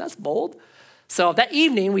 man, that's bold. So that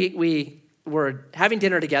evening, we were having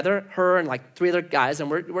dinner together, her and like 3 other guys, and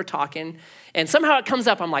we're talking. And somehow it comes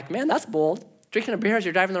up. I'm like, man, that's bold. Drinking a beer as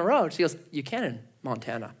you're driving the road. She goes, you can in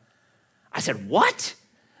Montana. I said, what?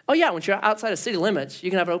 Oh, yeah, when you're outside of city limits, you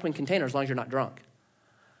can have an open container as long as you're not drunk.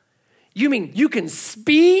 You mean you can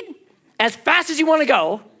speed as fast as you want to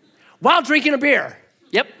go while drinking a beer?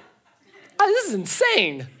 Yep. Oh, this is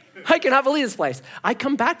insane. I cannot believe this place. I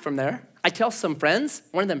come back from there. I tell some friends.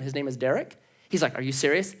 One of them, his name is Derek. He's like, are you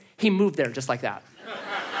serious? He moved there just like that.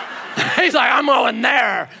 He's like, I'm going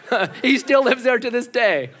there. He still lives there to this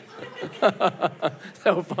day.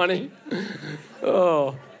 So funny.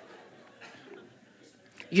 Oh.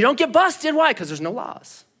 You don't get busted. Why? Because there's no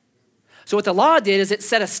laws. So what the law did is it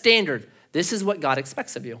set a standard. This is what God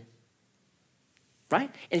expects of you. Right?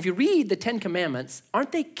 And if you read the 10 Commandments,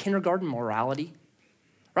 aren't they kindergarten morality?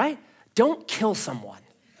 Right? Don't kill someone.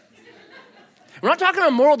 We're not talking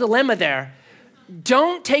a moral dilemma there.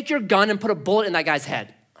 Don't take your gun and put a bullet in that guy's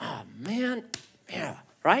head. Oh, man. Yeah.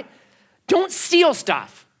 Right? Don't steal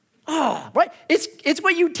stuff. Oh, right? It's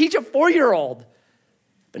what you teach a 4-year-old.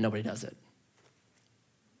 But nobody does it.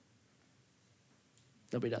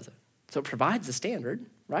 Nobody does it. So it provides the standard,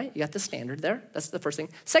 right? You got the standard there. That's the first thing.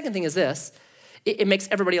 Second thing is this. It makes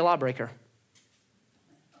everybody a lawbreaker.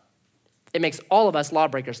 It makes all of us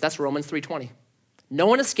lawbreakers. That's Romans 3:20. No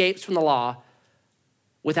one escapes from the law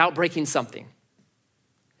without breaking something.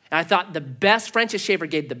 And I thought Francis Schaeffer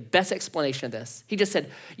gave the best explanation of this. He just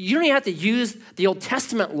said, you don't even have to use the Old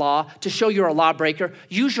Testament law to show you're a lawbreaker.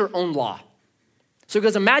 Use your own law. So he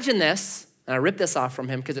goes, imagine this. And I ripped this off from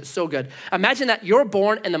him because it's so good. Imagine that you're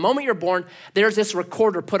born, and the moment you're born, there's this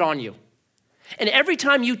recorder put on you. And every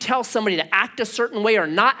time you tell somebody to act a certain way or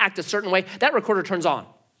not act a certain way, that recorder turns on.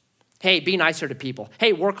 Hey, be nicer to people.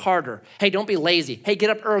 Hey, work harder. Hey, don't be lazy. Hey, get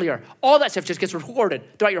up earlier. All that stuff just gets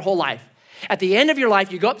recorded throughout your whole life. At the end of your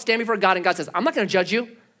life, you go up, stand before God, and God says, I'm not going to judge you.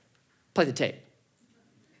 Play the tape.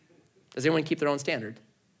 Does anyone keep their own standard?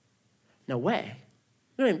 No way.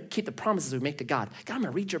 We don't even keep the promises we make to God. God, I'm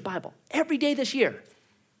going to read your Bible every day this year.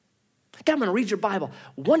 God, I'm going to read your Bible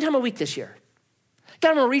 1 time a week this year. God,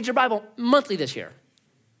 I'm going to read your Bible monthly this year.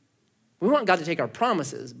 We want God to take our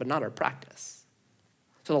promises, but not our practice.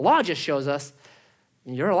 So the law just shows us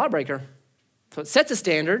you're a lawbreaker. So it sets a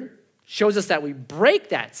standard, shows us that we break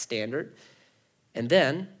that standard, and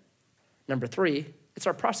then, number 3, it's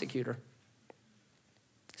our prosecutor.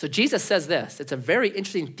 So Jesus says this. It's a very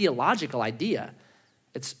interesting theological idea.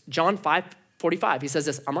 It's John 5:45. He says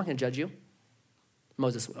this, I'm not going to judge you.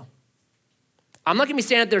 Moses will. I'm not going to be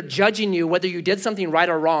standing there judging you whether you did something right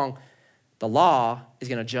or wrong. The law is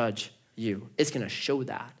going to judge you. It's going to show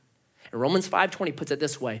that. And Romans 5:20 puts it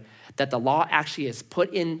this way, that the law actually is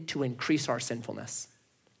put in to increase our sinfulness.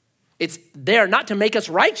 It's there not to make us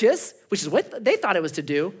righteous, which is what they thought it was to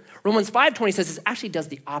do. Romans 5:20 says it actually does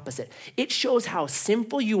the opposite. It shows how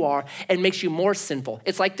sinful you are and makes you more sinful.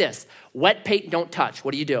 It's like this. Wet paint, don't touch.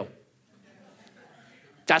 What do?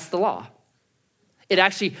 That's the law. It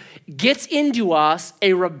actually gets into us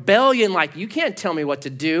a rebellion like, you can't tell me what to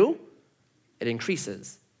do. It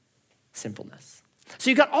increases sinfulness. So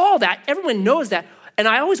you got all that. Everyone knows that. And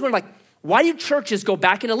I always wonder, why do churches go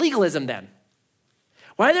back into legalism then?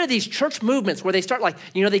 Why are there these church movements where they start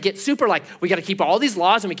they get super we got to keep all these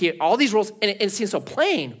laws and we keep all these rules, and it seems so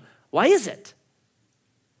plain. Why is it?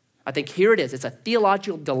 I think here it is. It's a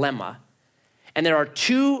theological dilemma. And there are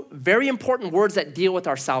 2 very important words that deal with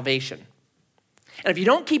our salvation. And if you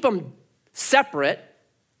don't keep them separate,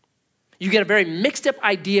 you get a very mixed up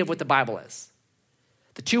idea of what the Bible is.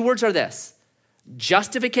 The 2 words are this: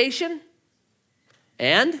 justification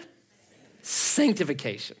and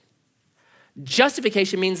sanctification.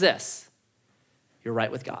 Justification means this: you're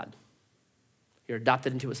right with God. You're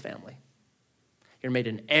adopted into his family. You're made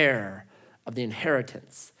an heir of the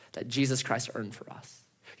inheritance that Jesus Christ earned for us.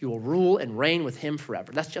 You will rule and reign with him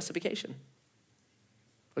forever. That's justification.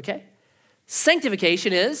 Okay?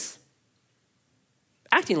 Sanctification is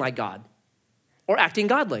acting like God or acting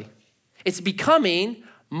godly. It's becoming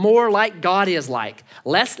more like God is like,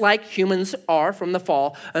 less like humans are from the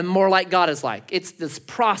fall, and more like God is like. It's this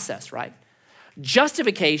process, right?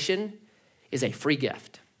 Justification is a free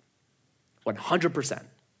gift, 100%.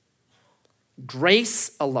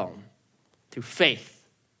 Grace alone, through faith,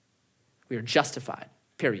 we are justified,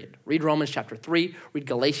 period. Read Romans chapter 3, read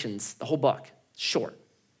Galatians, the whole book, short.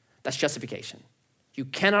 That's justification. You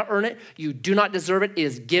cannot earn it. You do not deserve it. It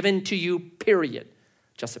is given to you, period.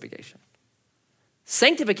 Justification.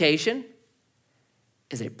 Sanctification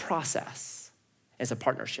is a process. It's a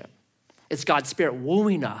partnership. It's God's Spirit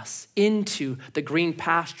wooing us into the green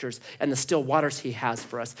pastures and the still waters he has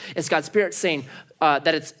for us. It's God's Spirit saying that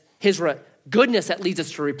it's his goodness that leads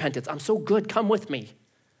us to repentance. I'm so good, come with me.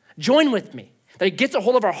 Join with me. That he gets a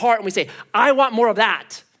hold of our heart and we say, I want more of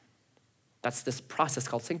that. That's this process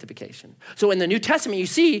called sanctification. So in the New Testament, you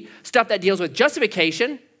see stuff that deals with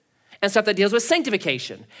justification and stuff that deals with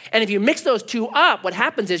sanctification. And if you mix those two up, what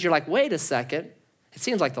happens is you're like, wait a second, it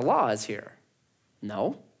seems like the law is here.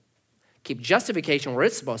 No. Keep justification where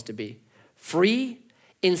it's supposed to be. Free,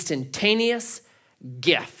 instantaneous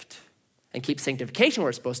gift. And keep sanctification where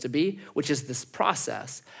it's supposed to be, which is this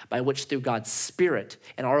process by which through God's Spirit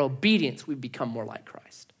and our obedience, we become more like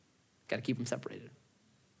Christ. Got to keep them separated.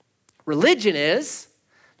 Religion is,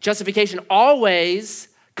 justification always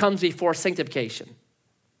comes before sanctification.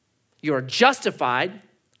 You are justified.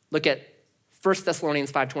 Look at 1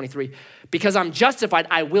 Thessalonians 5:23. Because I'm justified,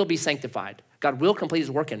 I will be sanctified. God will complete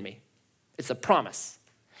his work in me. It's a promise.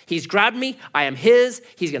 He's grabbed me. I am his.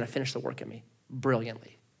 He's going to finish the work in me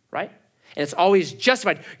brilliantly, right? And it's always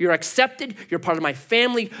justified. You're accepted. You're part of my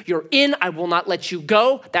family. You're in. I will not let you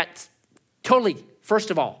go. That's totally, first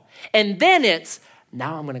of all. And then it's,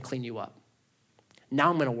 now I'm going to clean you up. Now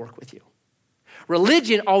I'm going to work with you.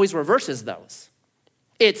 Religion always reverses those.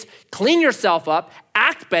 It's clean yourself up,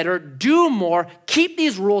 act better, do more, keep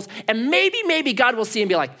these rules, and maybe God will see and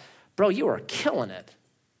be like, bro, you are killing it.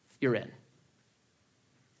 You're in.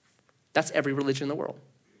 That's every religion in the world.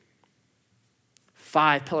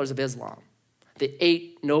 5 pillars of Islam, the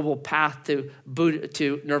 8 noble path to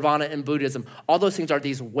nirvana in Buddhism. All those things are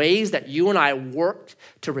these ways that you and I worked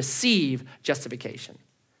to receive justification.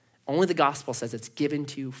 Only the gospel says it's given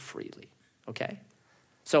to you freely, okay?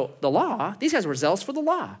 So the law, these guys were zealous for the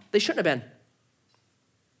law. They shouldn't have been.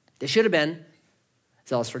 They should have been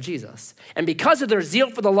zealous for Jesus. And because of their zeal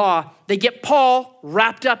for the law, they get Paul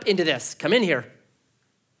wrapped up into this. Come in here.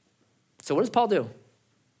 So what does Paul do?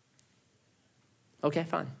 Okay,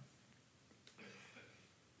 fine.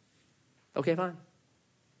 Okay, fine.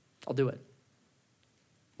 I'll do it.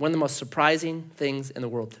 One of the most surprising things in the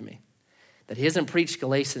world to me, that he hasn't preached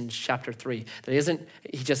Galatians chapter 3,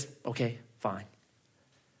 he just, okay, fine.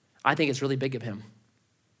 I think it's really big of him.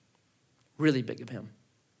 Really big of him.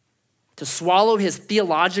 To swallow his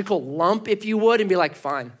theological lump, if you would, and be like,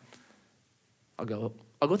 fine, I'll go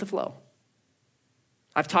with the flow.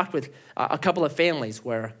 I've talked with a couple of families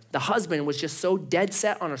where the husband was just so dead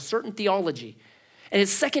set on a certain theology. And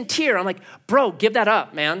it's second tier. I'm like, bro, give that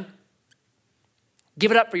up, man.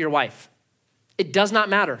 Give it up for your wife. It does not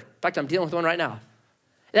matter. In fact, I'm dealing with one right now.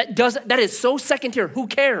 That is so second tier. Who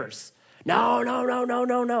cares? No.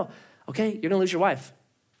 Okay, you're going to lose your wife.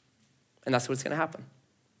 And that's what's going to happen.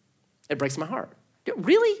 It breaks my heart.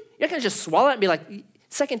 Really? You're not going to just swallow it and be like,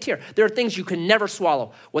 second tier. There are things you can never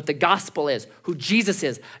swallow. What the gospel is, who Jesus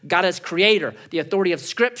is, God as creator, the authority of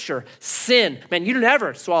scripture, sin. Man, you don't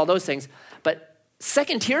ever swallow those things. But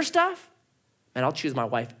second tier stuff, man, I'll choose my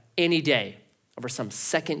wife any day over some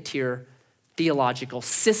second tier theological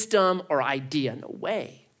system or idea. No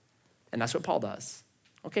way. And that's what Paul does.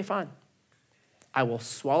 Okay, fine. I will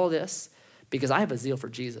swallow this because I have a zeal for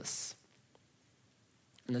Jesus.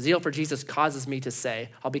 And the zeal for Jesus causes me to say,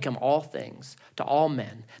 I'll become all things to all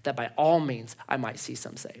men, that by all means I might see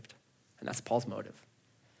some saved. And that's Paul's motive.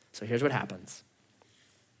 So here's what happens.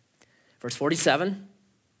 Verse 47,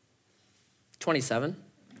 27.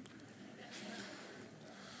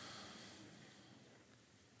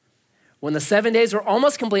 When the 7 days were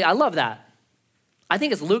almost complete, I love that. I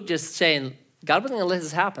think it's Luke just saying, God wasn't going to let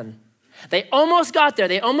this happen. They almost got there.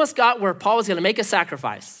 They almost got where Paul was going to make a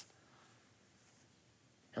sacrifice.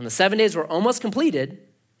 And the 7 days were almost completed.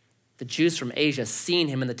 The Jews from Asia, seeing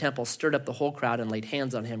him in the temple, stirred up the whole crowd and laid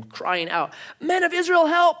hands on him, crying out, "Men of Israel,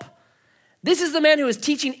 help! This is the man who is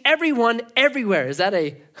teaching everyone everywhere." Is that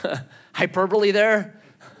a hyperbole there?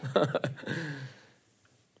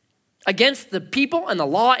 Against the people and the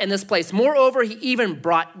law in this place. Moreover, he even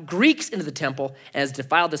brought Greeks into the temple and has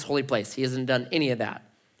defiled this holy place. He hasn't done any of that.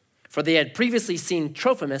 For they had previously seen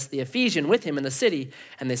Trophimus, the Ephesian, with him in the city,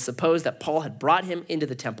 and they supposed that Paul had brought him into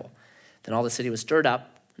the temple. Then all the city was stirred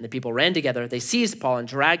up, and the people ran together. They seized Paul and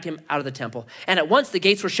dragged him out of the temple. And at once the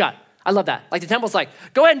gates were shut. I love that. Like the temple's like,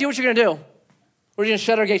 go ahead and do what you're going to do. We're going to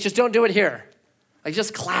shut our gates. Just don't do it here. Like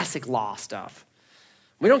just classic law stuff.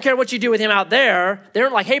 We don't care what you do with him out there. They're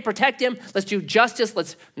like, hey, protect him. Let's do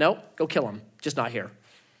justice. No, go kill him. Just not here.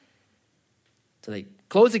 So they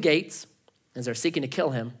close the gates. As they're seeking to kill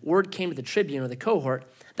him, word came to the tribune of the cohort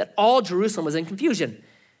that all Jerusalem was in confusion.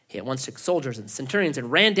 He at once took soldiers and centurions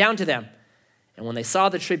and ran down to them. And when they saw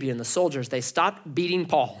the tribune and the soldiers, they stopped beating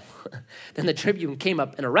Paul. Then the tribune came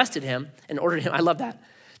up and arrested him and ordered him. I love that.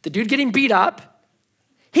 The dude getting beat up,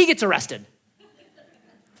 he gets arrested.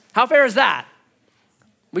 How fair is that?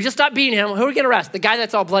 We just stopped beating him. Who are we going to arrest? The guy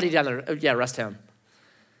that's all bloody down there. Yeah, arrest him.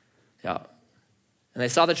 Yeah. And they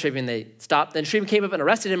saw the tribune. They stopped. Then the tribune came up and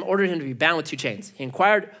arrested him, ordered him to be bound with 2 chains. He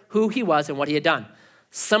inquired who he was and what he had done.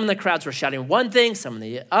 Some in the crowds were shouting one thing, some in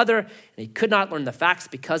the other, and he could not learn the facts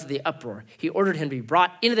because of the uproar. He ordered him to be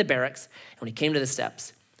brought into the barracks, and when he came to the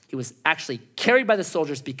steps, he was actually carried by the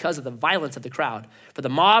soldiers because of the violence of the crowd. For the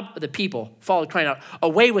mob of the people followed, crying out,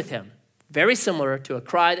 "Away with him!" Very similar to a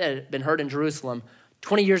cry that had been heard in Jerusalem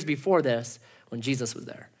 20 years before this when Jesus was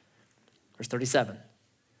there. Verse 37.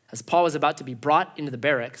 As Paul was about to be brought into the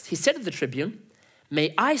barracks, he said to the tribune,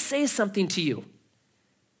 "May I say something to you?"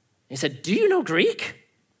 He said, "Do you know Greek?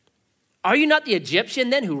 Are you not the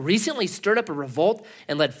Egyptian then who recently stirred up a revolt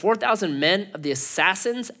and led 4,000 men of the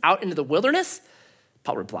assassins out into the wilderness?"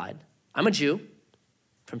 Paul replied, "I'm a Jew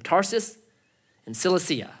from Tarsus in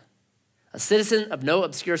Cilicia, a citizen of no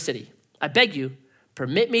obscure city. I beg you,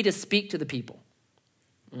 permit me to speak to the people."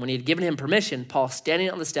 And when he had given him permission, Paul, standing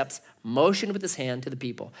on the steps, motioned with his hand to the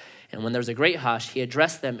people. And when there was a great hush, he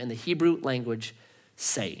addressed them in the Hebrew language,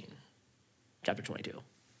 saying, chapter 22.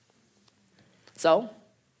 So,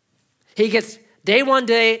 he gets day 1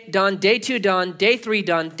 done, day 2 done, day 3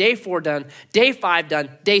 done, day 4 done, day 5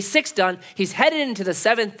 done, day 6 done. He's headed into the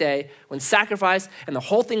 7th day when sacrifice and the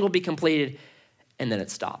whole thing will be completed, and then it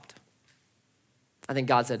stopped. I think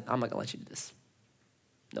God said, "I'm not going to let you do this.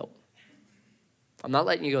 Nope. I'm not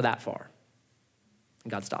letting you go that far."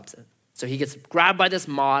 And God stops it. So he gets grabbed by this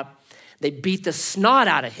mob. They beat the snot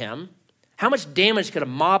out of him. How much damage could a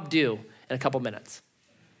mob do in a couple minutes?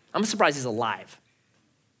 I'm surprised he's alive,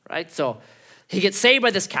 right? So he gets saved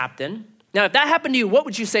by this captain. Now, if that happened to you, what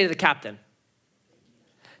would you say to the captain?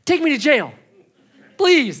 "Take me to jail.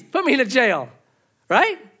 Please, put me in a jail,"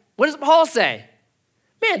 right? What does Paul say?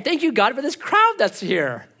 "Man, thank you, God, for this crowd that's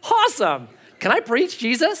here. Awesome. Can I preach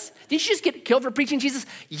Jesus? Did you just get killed for preaching Jesus?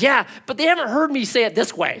 Yeah, but they haven't heard me say it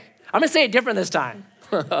this way. I'm going to say it different this time."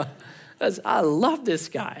 I love this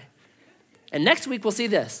guy. And next week, we'll see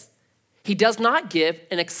this. He does not give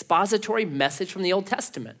an expository message from the Old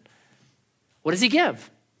Testament. What does he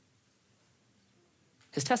give?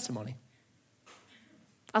 His testimony.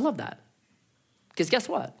 I love that. Because guess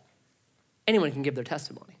what? Anyone can give their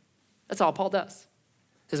testimony. That's all Paul does.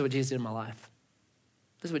 This is what Jesus did in my life.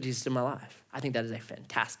 This is what Jesus did in my life. I think that is a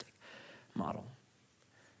fantastic model.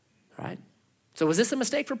 Right? So was this a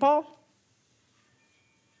mistake for Paul?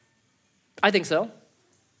 I think so.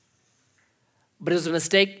 But it was a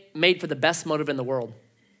mistake made for the best motive in the world.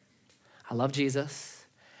 I love Jesus,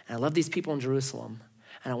 and I love these people in Jerusalem,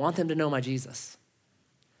 and I want them to know my Jesus.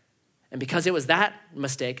 And because it was that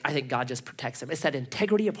mistake, I think God just protects him. It's that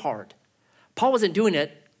integrity of heart. Paul wasn't doing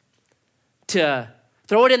it to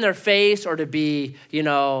throw it in their face or to be,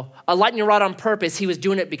 a lightning rod on purpose. He was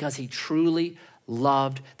doing it because he truly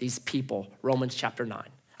loved these people. Romans chapter 9.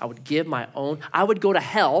 I would go to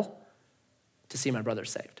hell to see my brother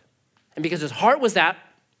saved. And because his heart was that,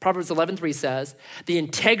 Proverbs 11:3 says, the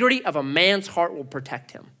integrity of a man's heart will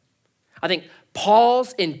protect him. I think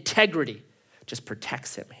Paul's integrity just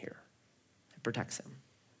protects him here. It protects him.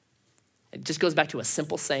 It just goes back to a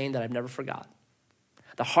simple saying that I've never forgot.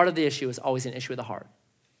 The heart of the issue is always an issue of the heart.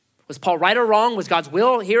 Was Paul right or wrong? Was God's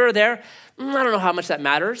will here or there? I don't know how much that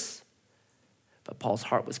matters. But Paul's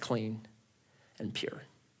heart was clean and pure.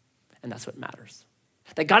 And that's what matters.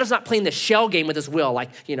 That God is not playing the shell game with his will. Like,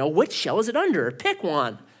 which shell is it under? Pick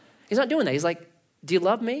one. He's not doing that. He's like, do you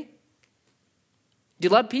love me? Do you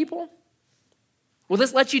love people? Will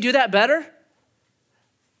this let you do that better?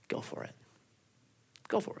 Go for it.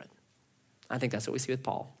 Go for it. I think that's what we see with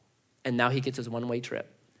Paul. And now he gets his one-way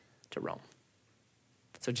trip to Rome.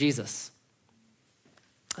 So Jesus,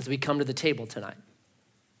 as we come to the table tonight,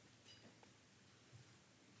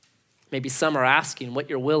 maybe some are asking what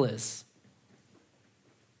your will is.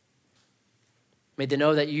 May they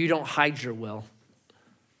know that you don't hide your will.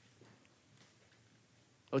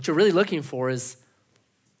 What you're really looking for is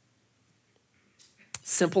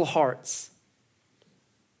simple hearts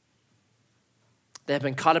that have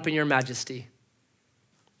been caught up in your majesty,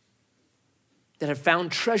 that have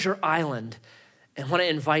found Treasure Island and want to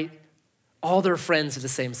invite all their friends to the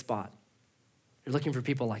same spot. You're looking for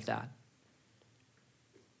people like that.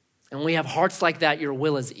 And when we have hearts like that, your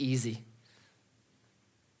will is easy.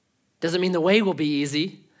 Doesn't mean the way will be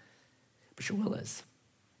easy, but your will is.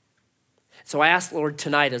 So I ask, Lord,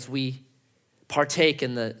 tonight as we partake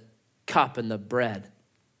in the cup and the bread,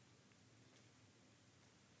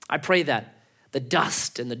 I pray that the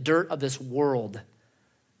dust and the dirt of this world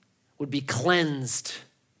would be cleansed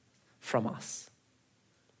from us.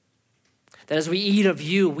 That as we eat of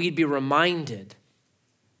you, we'd be reminded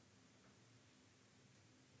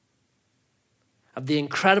of the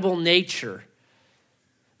incredible nature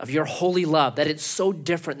of your holy love, that it's so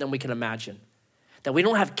different than we can imagine, that we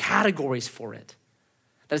don't have categories for it,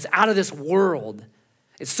 that it's out of this world.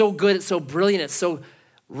 It's so good, it's so brilliant, it's so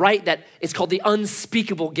right that it's called the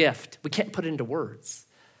unspeakable gift. We can't put it into words.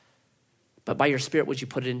 But by your Spirit, would you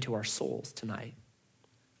put it into our souls tonight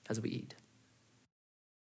as we eat?